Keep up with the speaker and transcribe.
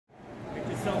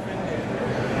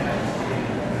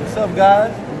What's up,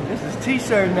 guys? This is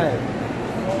T-shirt night.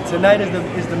 Tonight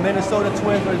is the Minnesota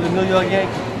Twins versus the New York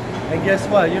Yankees. And guess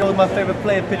what? You know my favorite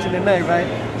player pitching tonight, right?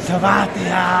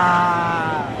 Sabathia!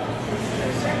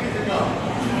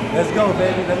 Let's go,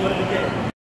 baby. Let's go to the game.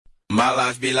 My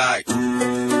life be like, yeah.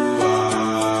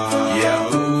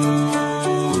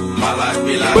 My life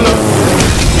be like.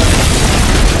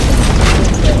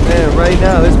 Man, right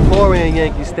now it's pouring in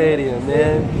Yankee Stadium,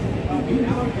 man.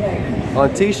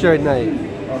 On T-shirt night.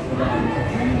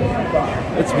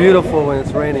 It's beautiful when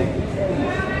it's raining.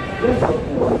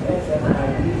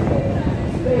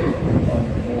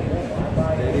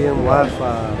 Stadium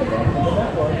Wi-Fi.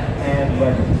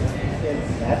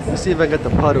 Let's see if I get the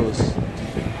puddles.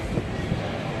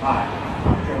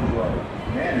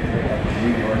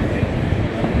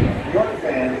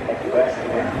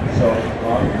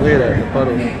 Look at that, the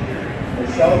puddles.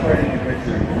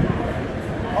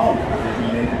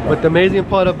 But the amazing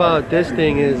part about this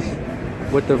thing is,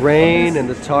 with the rain and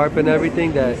the tarp and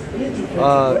everything, that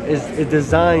is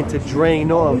designed to drain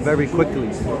off very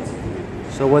quickly.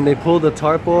 So when they pull the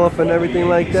tarp off and everything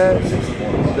like that,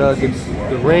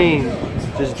 the rain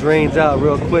just drains out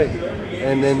real quick,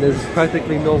 and then there's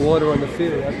practically no water on the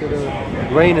field after the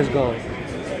rain is gone.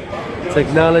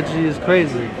 Technology is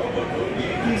crazy.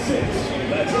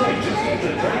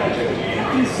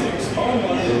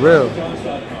 For real.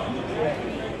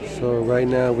 So right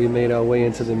now we made our way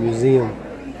into the museum,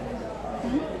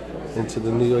 into the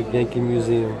New York Yankee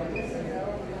Museum.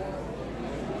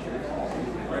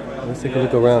 Let's take a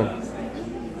look around.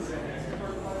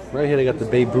 Right here they got the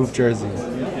Babe Ruth jersey, and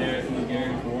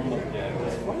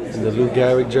the Lou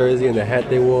Gehrig jersey, and the hat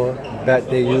they wore, the bat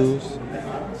they used.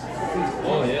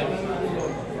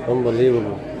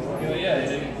 Unbelievable.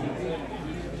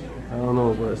 I don't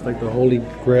know, but it's like the holy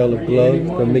grail of gloves,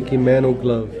 the Mickey Mantle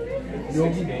glove.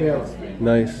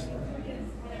 Nice.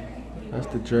 That's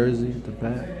the jersey, the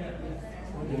bat.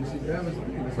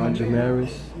 Roger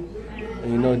Maris.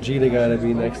 And you know Jeter gotta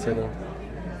be next to them.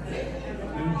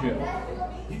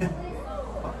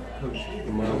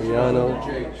 Mariano.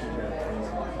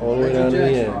 All the way down to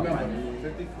the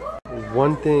end.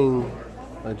 One thing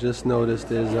I just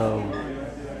noticed is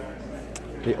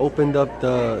they opened up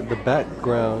the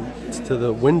background to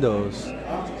the windows.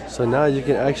 So now you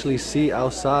can actually see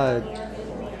outside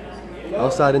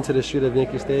into the street of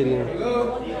Yankee Stadium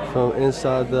from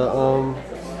inside the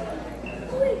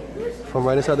from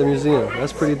right inside the museum.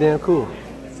 That's pretty damn cool.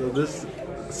 So this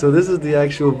is the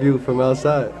actual view from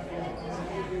outside.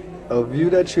 A view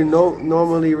that you don't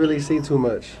normally really see too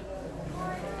much.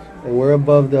 And we're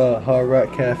above the Hard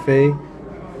Rock Cafe,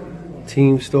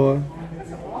 Team Store,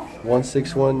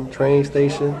 161 train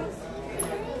station,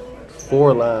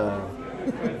 4 line.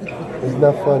 It's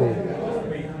not funny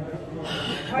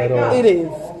at all. It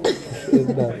is. It's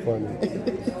not funny.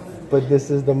 But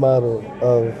this is the model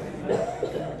of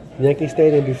Yankee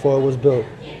Stadium before it was built.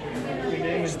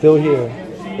 Still here,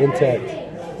 intact.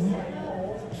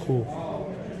 Cool.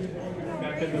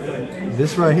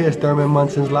 This right here is Thurman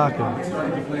Munson's locker,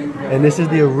 and this is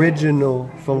the original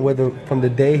from the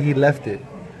day he left it.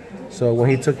 So when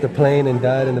he took the plane and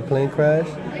died in the plane crash,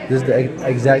 this is the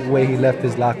exact way he left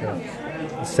his locker.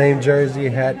 The same jersey,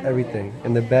 hat, everything,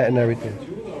 and the bat and everything.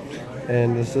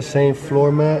 And it's the same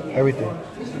floor mat, everything.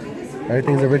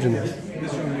 Everything's original.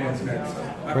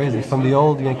 Crazy. From the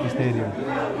old Yankee Stadium.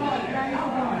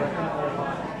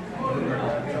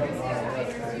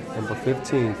 Number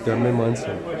 15, Thurman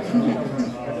Munson.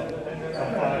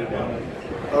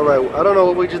 All right, I don't know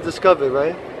what we just discovered,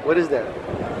 right? What is that?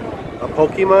 A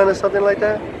Pokemon or something like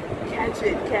that? Catch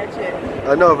it, catch it.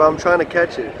 I know, but I'm trying to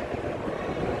catch it.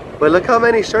 But look how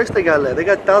many shirts they got left. They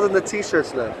got thousands of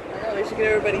t-shirts left. Oh, they should give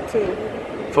everybody 2.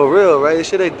 For real, right? They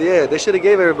should have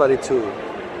gave everybody 2.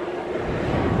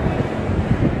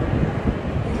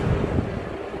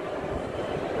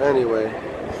 Anyway.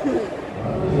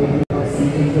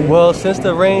 Well, since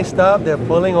the rain stopped, they're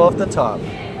pulling off the top.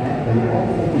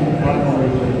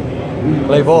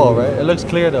 Play ball, right? It looks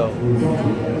clear though.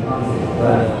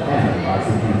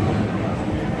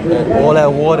 And all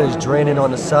that water is draining on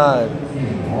the side.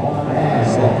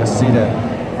 So you can see that.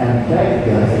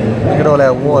 Look at all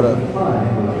that water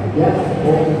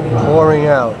pouring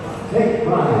out.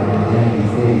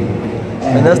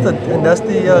 And that's the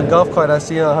golf cart I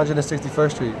see on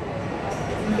 161st Street.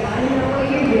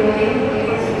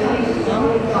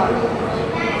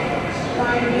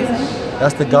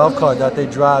 That's the golf cart that they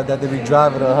be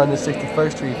driving on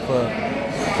 161st Street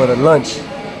for the lunch.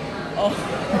 Oh.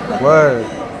 Word.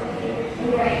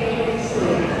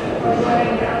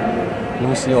 Let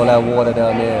me see all that water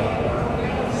down there.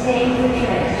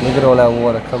 Look at all that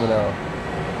water coming out.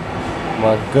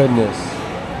 My goodness.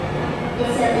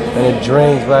 And it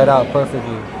drains right out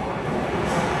perfectly.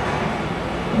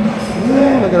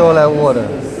 Look at all that water.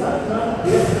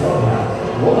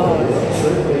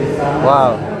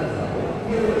 Wow.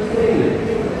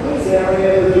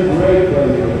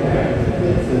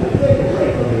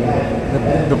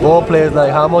 The ball players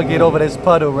like, how am I gonna get over this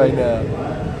puddle right now?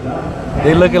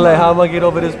 They looking like, how am I gonna get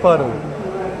over this puddle?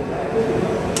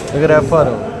 Look at that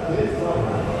puddle.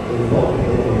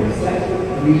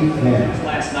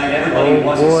 Last night, everybody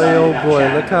was excited Oh about boy,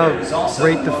 Chapman. look how There was also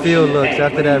great the field looks emotion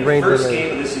after that rain First delay.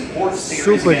 game of this important series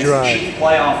Super against dry. the chief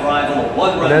playoff rival, a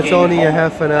one-run And that's game only at a home.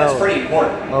 half an That's hour pretty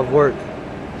important. of work.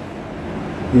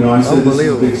 You know, I said this is a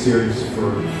Unbelievable. big series for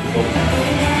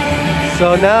both.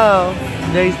 So now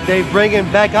they bringing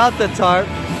back out the tarp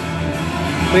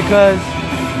because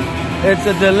it's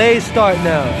a delayed start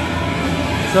now.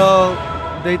 So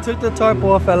they took the tarp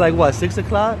off at like what, 6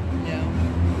 o'clock? Yeah.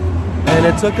 And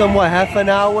it took them what, half an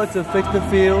hour to fix the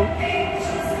field.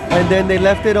 And then they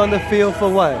left it on the field for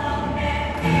what?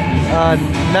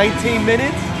 19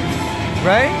 minutes,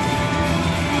 right?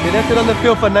 They left it on the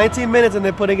field for 19 minutes and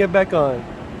they're putting it back on.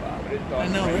 I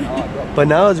know. But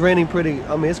now it's raining pretty,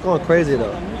 I mean, it's going crazy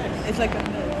though. It's like a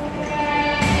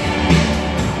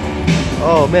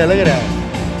Oh man, look at that.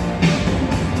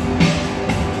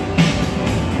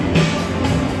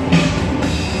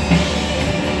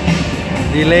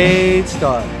 Delayed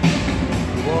start.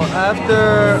 Well,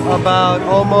 after about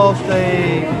almost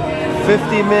a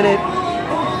 50-minute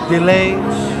delay,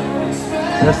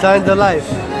 the signs of life.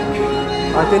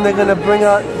 I think they're gonna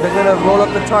roll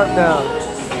up the tarp now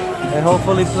and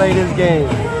hopefully play this game.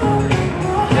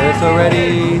 And it's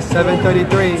already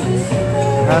 7:33,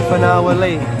 half an hour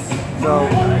late. So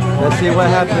let's see what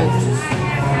happens.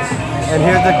 And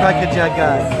here's the Cracker Jack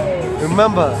guy.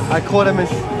 Remember, I caught him in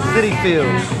Citi Field.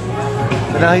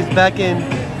 But now he's back in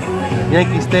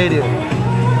Yankee Stadium.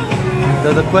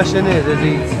 So the question is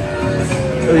he,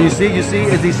 you see,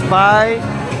 is he spy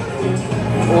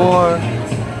or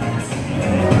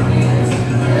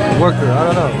worker? I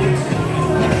don't know.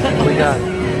 We got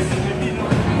it.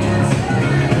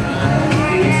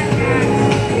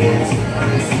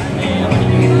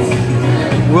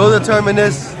 We'll determine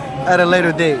this at a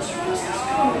later date.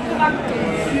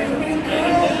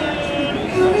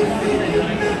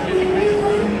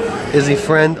 Is he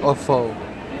friend or foe?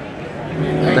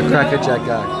 The Cracker Jack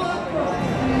guy.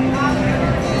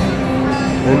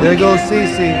 And there goes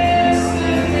CC,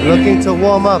 looking to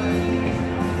warm up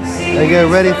and get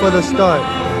ready for the start.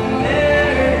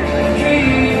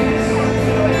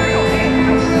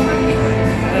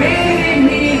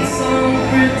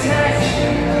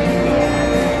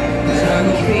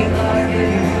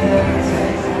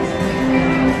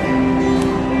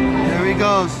 There he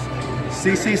goes.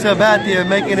 CC Sabathia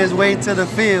making his way to the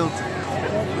field.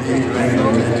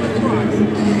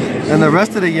 And the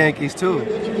rest of the Yankees too.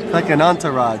 Like an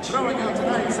entourage.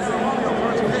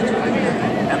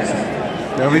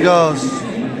 There he goes.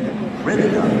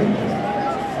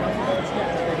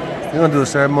 We're gonna do a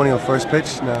ceremonial first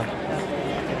pitch now.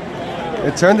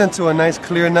 It turned into a nice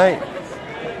clear night.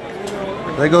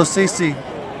 There goes CC.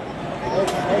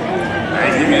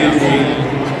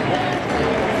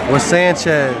 With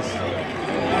Sanchez.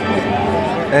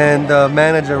 And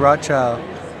manager Rothschild,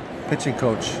 pitching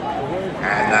coach.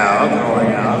 And now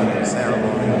going out in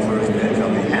ceremonial first pitch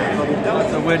on behalf of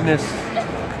the To witness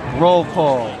roll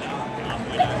call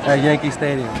at Yankee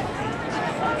Stadium.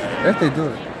 If they do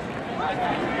it.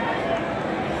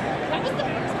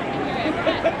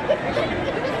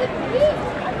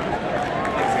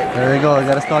 There you go. You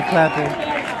gotta start clapping.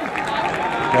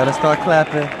 Gotta start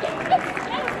clapping.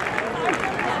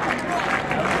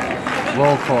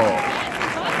 Roll call.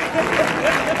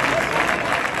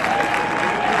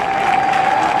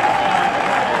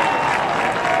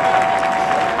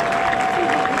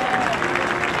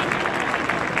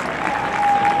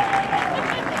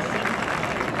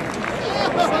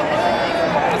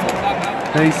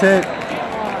 There he said.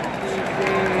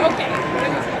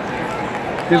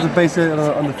 Gives a base hit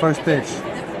on the first pitch.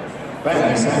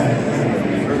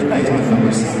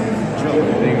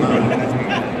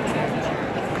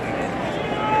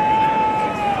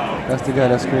 That's the guy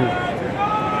that screamed.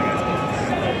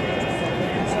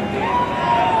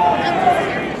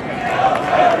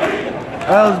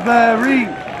 Ellsbury.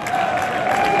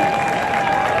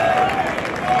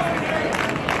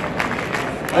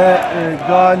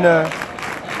 Gardner.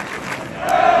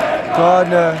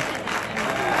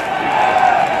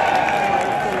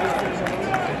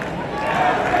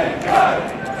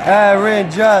 Aaron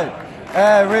Judd.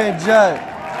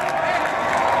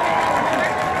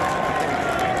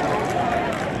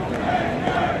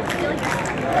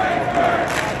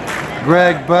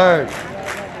 Greg Bird.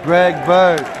 Greg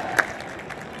Bird.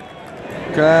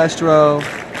 Castro.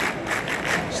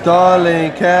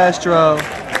 Starlin Castro.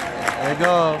 There you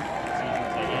go.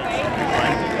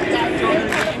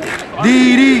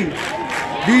 DD.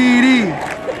 DD.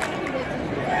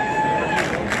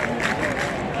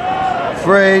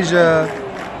 Frazier.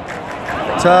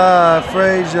 Todd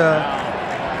Frazier.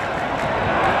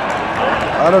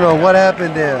 I don't know what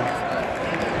happened there.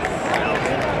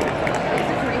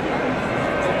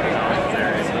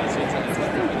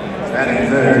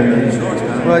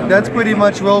 But that's pretty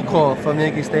much roll call from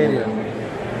Yankee Stadium.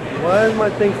 Why is my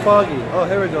thing foggy? Oh,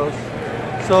 here it goes.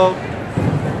 So,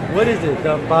 what is it?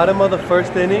 The bottom of the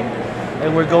first inning,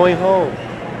 and we're going home.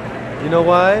 You know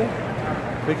why?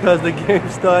 Because the game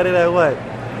started at what?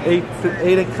 8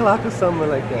 o'clock or something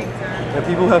like that. And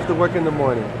people have to work in the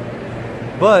morning.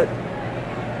 But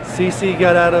CC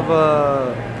got out of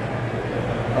a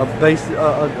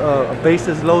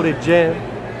bases loaded jam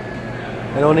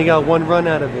and only got 1 run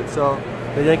out of it. So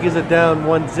the Yankees are down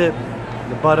 1-0 in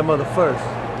the bottom of the first.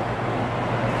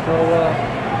 So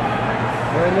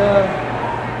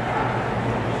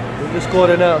we just scored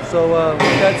it out. So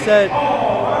with that said,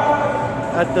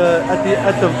 at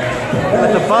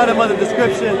the bottom of the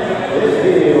description,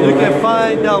 you can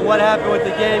find out what happened with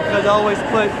the game, because I always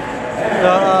put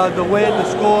the win, the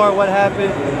score, what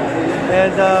happened.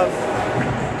 And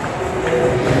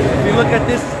if you look at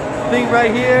this thing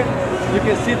right here, you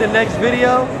can see the next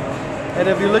video. And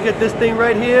if you look at this thing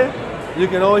right here, you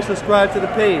can always subscribe to the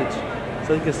page.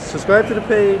 So you can subscribe to the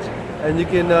page and you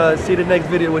can see the next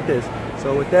video with this.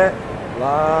 So with that,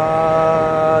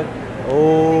 vlog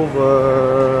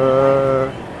over.